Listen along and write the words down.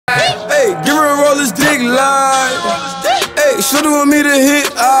Give her a roll this dick line. Hey, should've want me to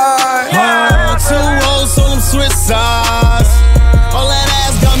hit I. 2 rolls on them Swiss sides. All that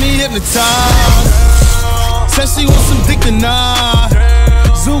ass got me hypnotized. Said she want some dick tonight.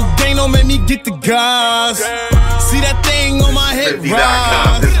 Zoo gang don't make me get the guys. See that thing on my head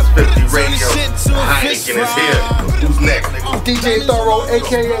rise. This is 50 Radio. Heineken is here. Who's next, nigga? DJ Thorough,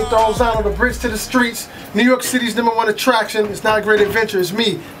 aka Thorough, the bridge to the streets. New York City's #1 attraction. It's not a great adventure, it's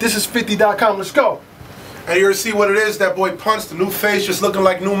me. This is 50.com. Let's go. And you already see what it is. That boy Punch, the new face, just looking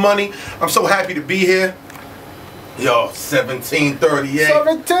like new money. I'm so happy to be here. Yo, 1738.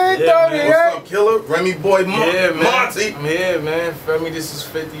 1738. What's up, killer? Remy Boy Monty. I'm here, man. Feel me? This is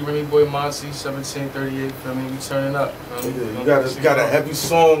 50, Remy Boy Monty, 1738. Feel me? We turning up. You got a heavy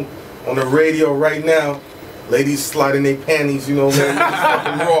song on the radio right now. Ladies sliding their panties, you know, man.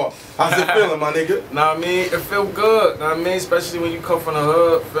 Fucking raw. How's it feeling, my nigga? Nah, I mean, it feel good. Nah, I mean, especially when you come from the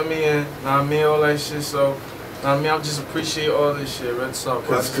hood, feel me? And nah, I mean, all that shit. So, nah, I mean, I just appreciate all this shit, real talk.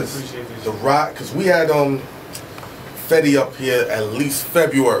 Cause the rock, cause we had Fetty up here at least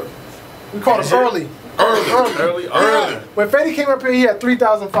February. We called him early. Early. When Fetty came up here, he had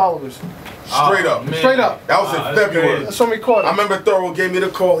 3,000 followers. Straight up. Man. Straight up. That was in February. That's when we caught him. I remember Thorough gave me the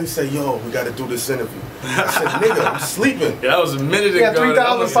call. He said, yo, we got to do this interview. I said, nigga, I'm sleeping. Yeah, that was a minute ago. Yeah,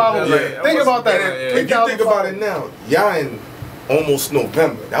 3,000 followers. Yeah. Think about that. If you think about it now, y'all in almost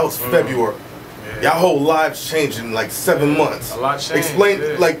November. That was February. Y'all whole lives changed in like 7 months. A lot changed.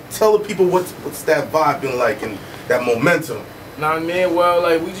 Explain, like, tell the people what's that vibe been like and that momentum. Nah, man, well,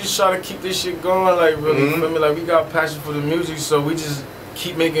 like, we just try to keep this shit going, like, really, feel me? Like, we got passion for the music, so we just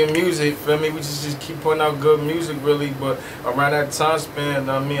keep making music, feel me? We just keep putting out good music, really, but around that time span,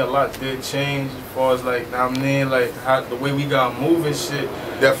 I mean, a lot did change as far as, like, I mean, like, how the way we got moving shit.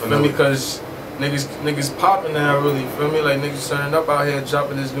 Definitely. Feel me? Because niggas popping now, really, feel me? Like, niggas turning up out here,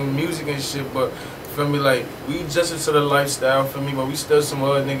 dropping this new music and shit, but feel me, like, we just into the lifestyle, feel me? But we still some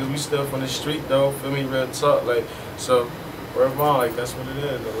other niggas, we still from the street, though, feel me? Real talk, like, so, wherever on, like, that's what it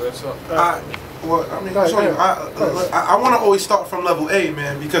is, though, real talk. Well, I mean, I want to always start from level A,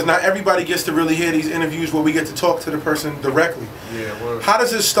 man, because not everybody gets to really hear these interviews where we get to talk to the person directly. Yeah, word. How does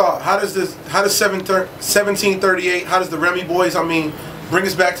this start? How does 1738, how does the Remy Boys, I mean, bring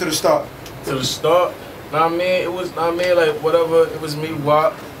us back to the start? To the start? Nah, I mean, it was, I mean, like, whatever, it was me,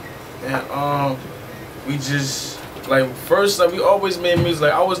 WAP, and, we just, like, first, like, we always made music.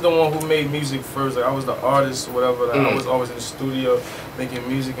 Like, I was the one who made music first. Like, I was the artist or whatever. Like, I was always in the studio making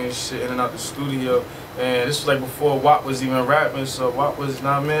music and shit in and out the studio. And this was, like, before WAP was even rapping. So WAP was,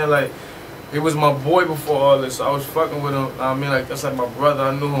 nah, man, like, it was my boy before all this. So I was fucking with him. Nah, I mean, like, that's like my brother.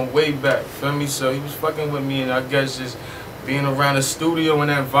 I knew him way back, feel me? So he was fucking with me, and I guess just being around the studio and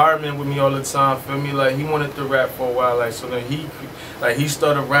the environment with me all the time, feel me? Like, he wanted to rap for a while, like, so then he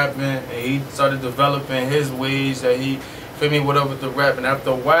started rapping, and he started developing his ways that he, feel me, whatever, the rap, and after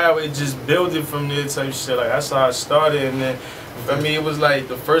a while, it just builded from there type shit, like, that's how I started, and then, feel me, it was like,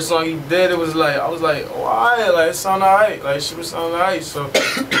 the first song he did, it was like, I was like, oh, alright, like, it sound alright, like, shit was sound alright, so,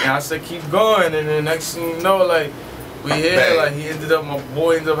 and I said, keep going, and then next thing you know, like, we here, like, he ended up, my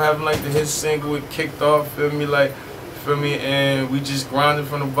boy ended up having, like, his single, it kicked off, feel me, like, feel me, and we just grinded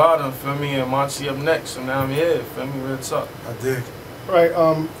from the bottom, feel me, and Monty up next, and now I'm here, feel me, real talk. I dig. Right,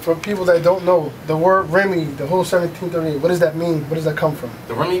 for people that don't know, the word Remy, the whole 1738, what does that mean? What does that come from?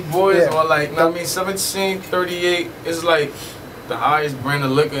 The Remy Boys are like, I mean, 1738 is like the highest brand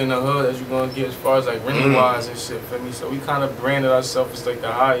of liquor in the hood that you're gonna get as far as like Remy wise and shit, feel me? So we kind of branded ourselves as like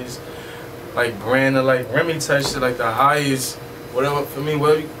the highest, like brand of like Remy type shit, like the highest, whatever, for me,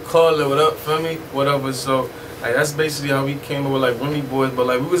 whatever you call it, what up, feel me? Whatever, so. Like, that's basically how we came up with like Remy Boys, but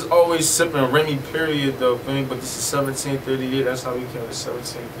like we was always sipping Remy period though, feel me? But this is 1738, that's how we came with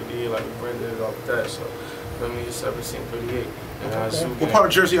 1738, like we branded it off that, so feel me, it's 1738. And what part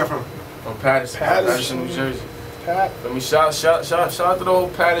of Jersey are you from? From Patterson, New Jersey. Pat. Let me shout out to the whole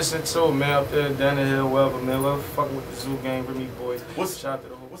Patterson too, man, up there, down the hill, wherever, man, wherever fucking with the Zoo Gang, Remy Boys. Shout out to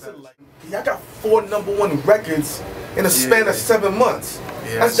the whole What's it like? Y'all got 4 #1 records in a span of 7 months.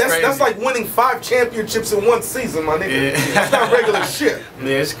 Yeah, that's like winning 5 championships in 1 season, my nigga. Yeah. That's not regular shit. Yeah,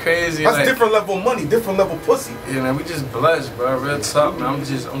 it's crazy. That's like, different level money, different level pussy. Yeah, man, we just blessed, bro. Real talk, man. I'm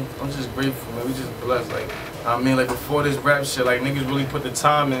just grateful, man. We just blessed. Like, I mean, like before this rap shit, like niggas really put the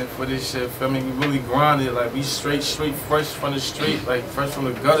time in for this shit. Feel me? We really grinded. Like we straight, fresh from the street, like fresh from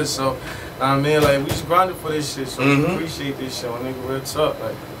the gutter. So, I mean, like we just grinded for this shit. So we appreciate this shit, my nigga. Real talk,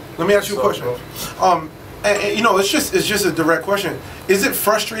 like. Let me ask you a question. And, you know, it's just a direct question. Is it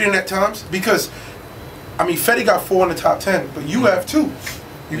frustrating at times? Because, I mean, Fetty got 4 in the top 10, but you have 2.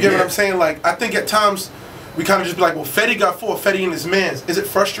 You get what I'm saying? Like, I think at times we kind of just be like, well, Fetty got 4, Fetty and his mans. Is it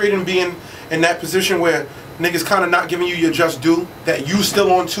frustrating being in that position where niggas kind of not giving you your just due, that you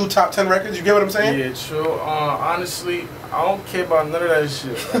still on 2 top 10 records? You get what I'm saying? Yeah, true. Honestly, I don't care about none of that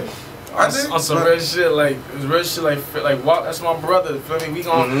shit. Like, on some real shit, like WAP, that's my brother, feel me? We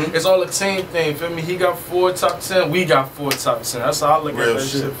gon' it's all a team thing, feel me? He got 4 top 10, we got 4 top 10. That's how I look at that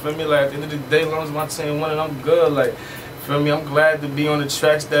shit, feel me? Like, at the end of the day, as long as my team winning, I'm good, like, feel me? I'm glad to be on the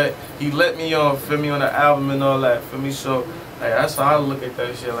tracks that he let me on, feel me, on the album and all that, feel me? So, like, that's how I look at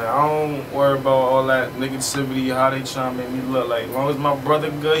that shit. Like, I don't worry about all that negativity, how they trying to make me look. Like, as long as my brother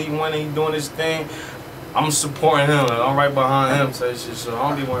good, he winning, he doing his thing, I'm supporting him. Like, I'm right behind him, type shit. So I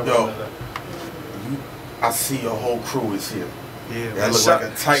don't be worrying about that. I see your whole crew is here. Yeah, that look like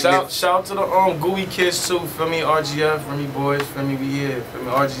a tight knit. Shout out to the Gooey kids too. Feel me, RGF, Remy boys. Feel me, we here. Feel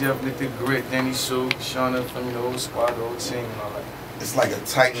me, RGF, Lit the Grit, Danny Sue, Shauna. Feel me, the whole squad, the whole team, and all that. It's like a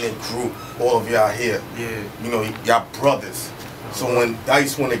tight knit group. All of y'all here. Yeah. You know, y'all brothers. So when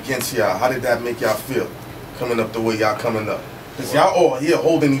Dice went against y'all, how did that make y'all feel? Coming up the way y'all coming up? Because y'all all here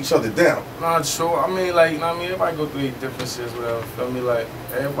holding each other down. Nah, true. I mean, like, everybody go through their differences, whatever, feel me? Like,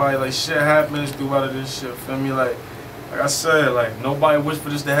 everybody, like, shit happens throughout this shit, feel me? Like I said, like, nobody wished for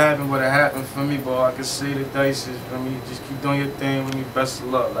this to happen, but it happened for me, but I can say the Dice is, feel me? Just keep doing your thing with me, best of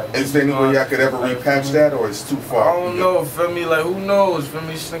luck. Like, is there any way y'all could ever repatch that, or it's too far? I don't know, feel me? Like, who knows? Feel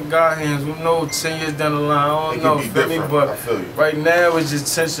me? Shit in God's hands. Who knows? 10 years down the line, I don't know, feel me? But right now it's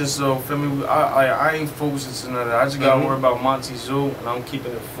just tension, so feel me? I ain't focusing to none of that. I just gotta worry about Monty Zoo, and I'm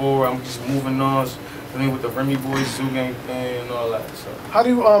keeping it forward. I'm just moving on. Feel me? With the Remy Boys Zoo gang thing and all that. So how do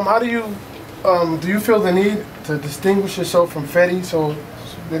you feel the need to distinguish yourself from Fetty, so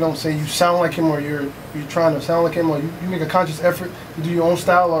they don't say you sound like him, or you're trying to sound like him, or you make a conscious effort to do your own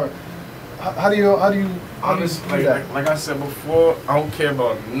style, or how do you honestly, like I said before, I don't care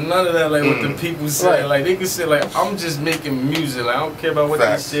about none of that, like what the people say. Like they can say, like, I'm just making music. Like I don't care about what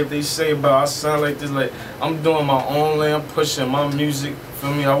they say. If they say about I sound like this, like I'm doing my own lane, I'm pushing my music.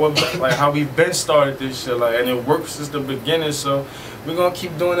 Feel me? Like how we been started this shit, like, and it worked since the beginning. So we're gonna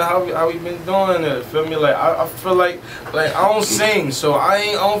keep doing it how we been doing it. Feel me? Like I feel like I don't sing, so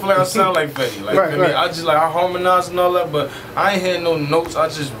I don't feel like I sound like Fetty. Like feel me? I just I harmonize and all that, but I ain't hearing no notes. I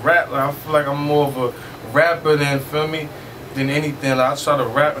just rap. Like I feel like I'm more of a rapper than than anything. Like I try to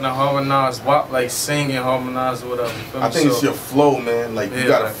rap and I harmonize, like sing and harmonize or whatever. I think it's your flow, man. Like you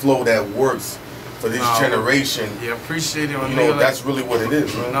got a flow that works for this generation. Yeah, appreciate it. You know, that's really what it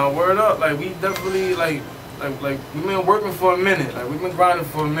is, man. Now word up, like we definitely like we've been working for a minute. Like we've been grinding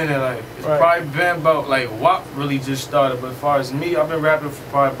for a minute. Like it's probably been about like WAP really just started. But as far as me, I've been rapping for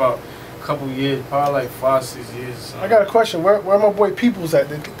probably about a couple years, probably like 5-6 years. I got a question. Where my boy Peoples at?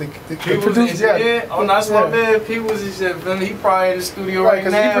 The producer, yeah. Oh, that's my man. Peoples and shit. He probably in the studio right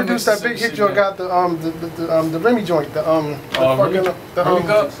now. Because he produced that big hit joint. Got the Remy joint. The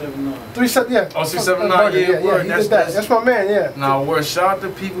 3-7, yeah. Oh, 679. Yeah, he did that. That's my man. Yeah. Nah, word. Shout out to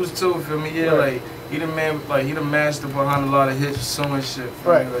Peoples too. Feel me? Yeah, like he the man. Like he the master behind a lot of hits, so much shit.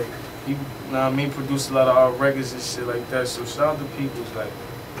 Right. Like he, produced a lot of our records and shit like that. So shout out to Peoples. Like.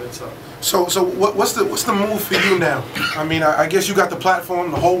 So what's the move for you now? I mean, I guess you got the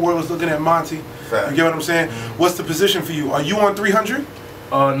platform. The whole world is looking at Monty. You get what I'm saying? What's the position for you? Are you on 300?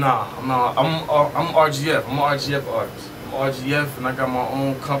 Nah, I'm RGF. I'm an RGF artist. I'm RGF, and I got my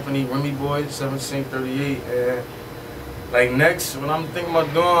own company, Remy Boys 1738. And like next, what I'm thinking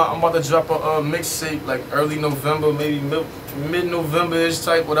about doing, I'm about to drop a mixtape like early November, maybe mid-November-ish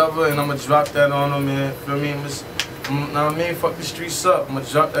type, whatever, and I'm gonna drop that on them, man. Feel me? Know what I mean? Fuck the streets up. I'm gonna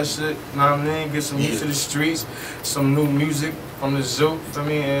drop that shit. Know what I mean? Get some heat to the streets, some new music from the zoo for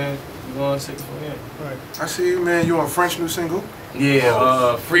me, and we're gonna take it from there. Right. I see you, man. You on French new single?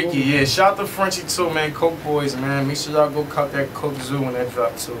 Yeah, Freaky. Yeah, shout out to Frenchie too, man. Coke Boys, man. Make sure y'all go cut that Coke Zoo when that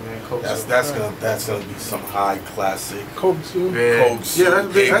drop too, man. Coke Zoo. That's gonna be some high classic. Coke Zoo. Yeah, Coke Zoo. Yeah,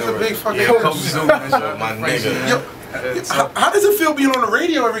 that's a big fucking Coke Zoo. My nigga. Yo, how does it feel being on the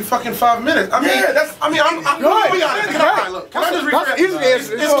radio every fucking 5 minutes? I mean, can I just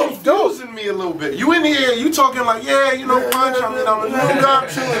rephrase? It's confusing me a little bit. You in here, you talking like, punch, I'm a new guy.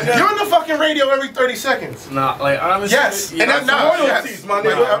 You're on the fucking radio every 30 seconds. Nah, like honestly. Yes, and that's royalties, my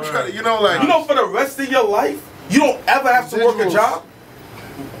nigga. I'm trying to, for the rest of your life, you don't ever have to work a job.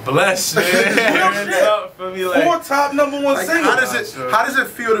 Bless, man. For me, like, 4 top #1 singles. How does it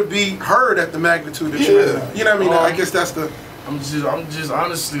feel to be heard at the magnitude that you're in? You know what I mean? I guess that's the. I'm just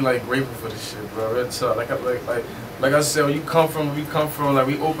honestly like grateful for this shit, bro. Real talk. Like I said, where we come from, like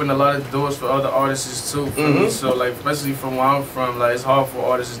we open a lot of doors for other artists too. For me. So like, especially from where I'm from, like it's hard for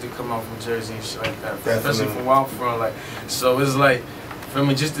artists to come out from Jersey and shit like that. Especially from where I'm from, like, so it's like. feel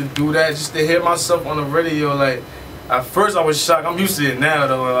me, just to do that, just to hear myself on the radio, like, at first I was shocked. I'm used to it now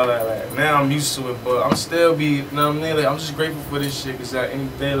though. Like, now I'm used to it, but I'm still be, you know what I mean? Like, I'm just grateful for this shit, cause at any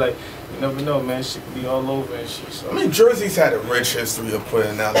day, like, you never know, man. Shit could be all over and shit. So. I mean, Jersey's had a rich history of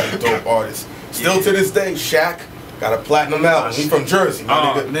putting out like dope artists. Still to this day, Shaq got a platinum album. He's from Jersey, my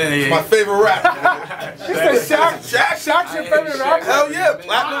nigga. It's my favorite rapper. He said Shaq's your favorite rapper? Hell yeah,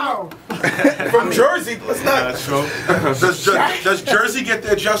 platinum. From Jersey, let's not. Does Jersey get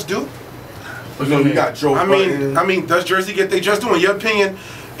their just due? No, you got Joe. I mean, does Jersey get their just due? In your opinion,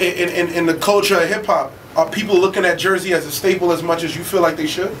 in the culture of hip hop, are people looking at Jersey as a staple as much as you feel like they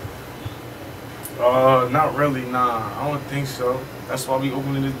should? Not really, nah. I don't think so. That's why we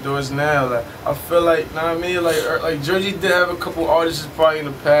opening the doors now. Like, I feel like, know what I mean? Like Jersey did have a couple artists probably in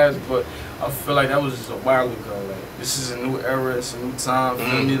the past, but I feel like that was just a while ago. Like, this is a new era, it's a new time,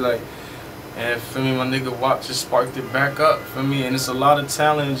 feel me? Like, and feel me, my nigga WAP just sparked it back up, feel me? And it's a lot of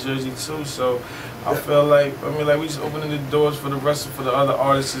talent in Jersey too, so I feel like, we just opening the doors for the other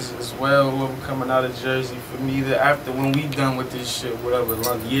artists as well, whoever coming out of Jersey, for me, either after when we done with this shit, whatever,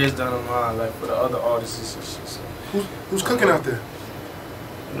 like years down the line, like for the other artists and shit. So. Who's cooking out there?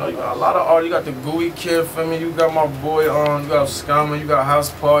 You know, you got a lot of artists. You got the Gooey Kid, for me. You got my boy on. You got Scammer. You got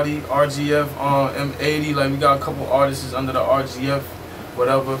House Party, RGF on M80. Like, we got a couple artists under the RGF,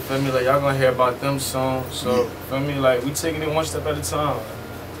 whatever. Feel me? Like, y'all gonna hear about them soon. So, feel me? Like, we taking it one step at a time.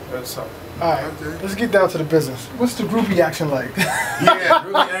 That's all. Alright, let's get down to the business. What's the groupie action like? Yeah,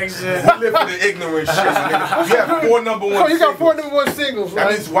 Groupie action. We live for the ignorant shit, nigga. You have 4 number 1 Oh, you got 4 singles. number 1 singles, right?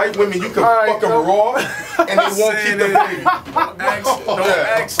 That means white women, you can fuck them raw, and they won't keep the baby. Don't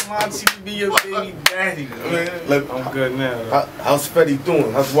ask Monty to be your baby daddy, man. I'm good now. How's Fetty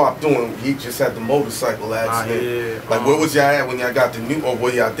doing? How's WAP doing? He just had the motorcycle accident. Like, where was y'all at when y'all got the new, or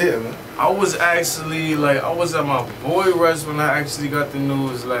where y'all did, man? I was actually, like, I was at my boy rest when I actually got the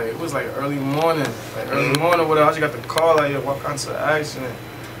news. Like, it was like early morning. Like, early morning, whatever. I just got the call, like, yo, walk onto the accident.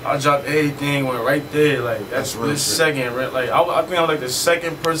 I dropped everything, went right there. Like, that's the second, right? Like, I think I was like the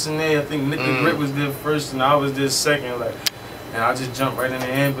second person there. I think Nick the Grit was there first, and I was there second. Like, and I just jumped right in the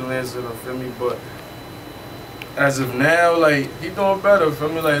ambulance, you feel me? But as of now, like, he doing better, feel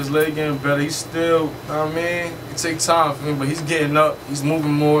me? Like, his leg getting better. He's still, you know what I mean? It takes time for me, but he's getting up. He's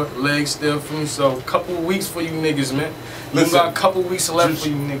moving more, legs still for me. So, a couple of weeks for you niggas, man. Listen, you got a couple weeks left for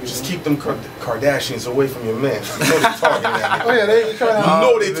you niggas. Just keep them Kardashians away from your man. You know they talking now. Oh yeah, they trying to. You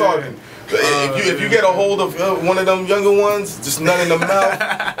know they talking. If you get a hold of one of them younger ones, just nut in the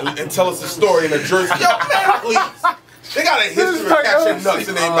mouth and tell us a story in a Jersey. Yo, man, please. They got a history of catching nuts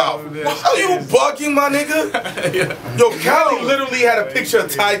in their mouth. Are you bugging, my nigga? Yo, Cali literally had a picture of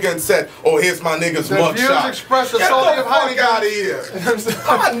Tiger and said, "Oh, here's my nigga's mugshot." The views expressed the Get soul the of fuck out of here,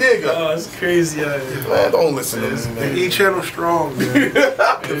 my nigga. Oh, it's crazy out here. Man, don't listen to this, man. E channel strong, man.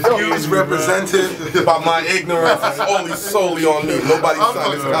 The views represented by my ignorance is only solely on me. Nobody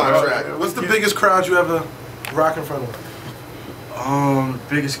signed this contract. What's the biggest crowd you ever rock in front of?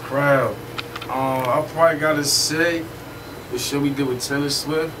 Biggest crowd. I probably gotta say the shit we did with Taylor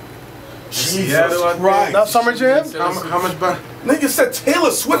Swift. Jesus Christ. Not Summer Jam? How much by? Nigga said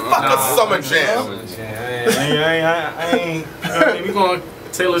Taylor Swift, fuck a Summer Jam. I ain't. We going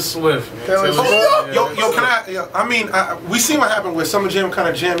Taylor Swift. Taylor Swift. Yo, can I? I mean, we seen what happened with Summer Jam kind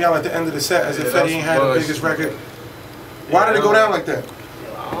of jam y'all at the end of the set as if Fetty ain't had the biggest record. Why did it go down like that?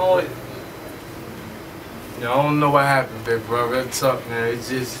 I don't know what happened, big bro. Real tough, man. It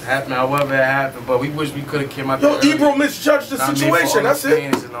just happened however it happened, but we wish we could have came out there. Yo, Ebro misjudged the situation. That's it.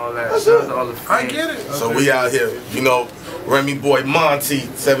 And all that. That's it. All the I get it. So we out here, you know, Remy boy Monty,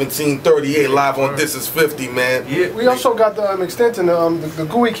 1738, live on This Is 50, man. Yeah. We also got the extension, the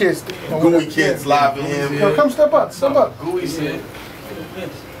Gooey Kids. Gooey Kids live in him. Yo, come step up, step up. Gooey's here.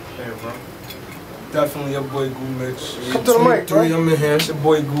 Definitely your boy Goo Mitch. Come to the mic, bro. I'm in here. It's your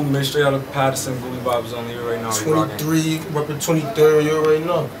boy Goo Mitch, straight out of Patterson. Gooey Vibes on here right now. 23, repping 23rd, you already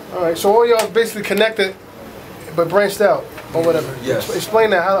know. Alright, so all y'all basically connected, but branched out, or whatever. Yes. Explain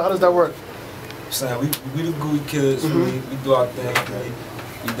that, how does that work? Saying we the Gooey Kids, we do our thing.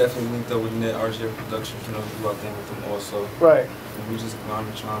 We definitely linked up with Net RJ Productions, you know, we do our thing with them also. Right. And we just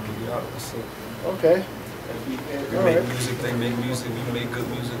trying to get out. That's it. Okay. We make music, they make music, we make good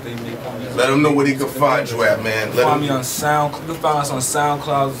music, they make good music. Let them know where they can find you at, man. Find me on SoundCloud. You can find us on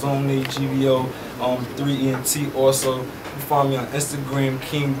SoundCloud, Zone8, GVO, 3ENT also. You can find me on Instagram,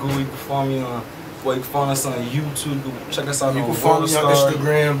 King Gooey. You can find me on, well, you can find us on YouTube. Check us out You on can find me on Roadstar.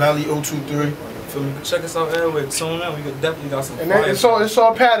 Instagram, Valley023. Feel me? You can check us out everywhere. Tune in. We could definitely got some. And then it's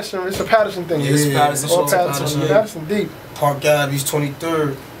all Patterson. It's a Patterson thing. Yeah, it's Patterson. All Patterson. Yeah. Patterson deep. Park Ave, he's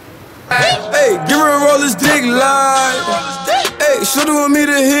 23rd. Hey, give her a roll, this dick live. Hey, should've want me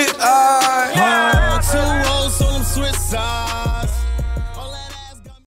to hit I. 2 O's on them Swiss side.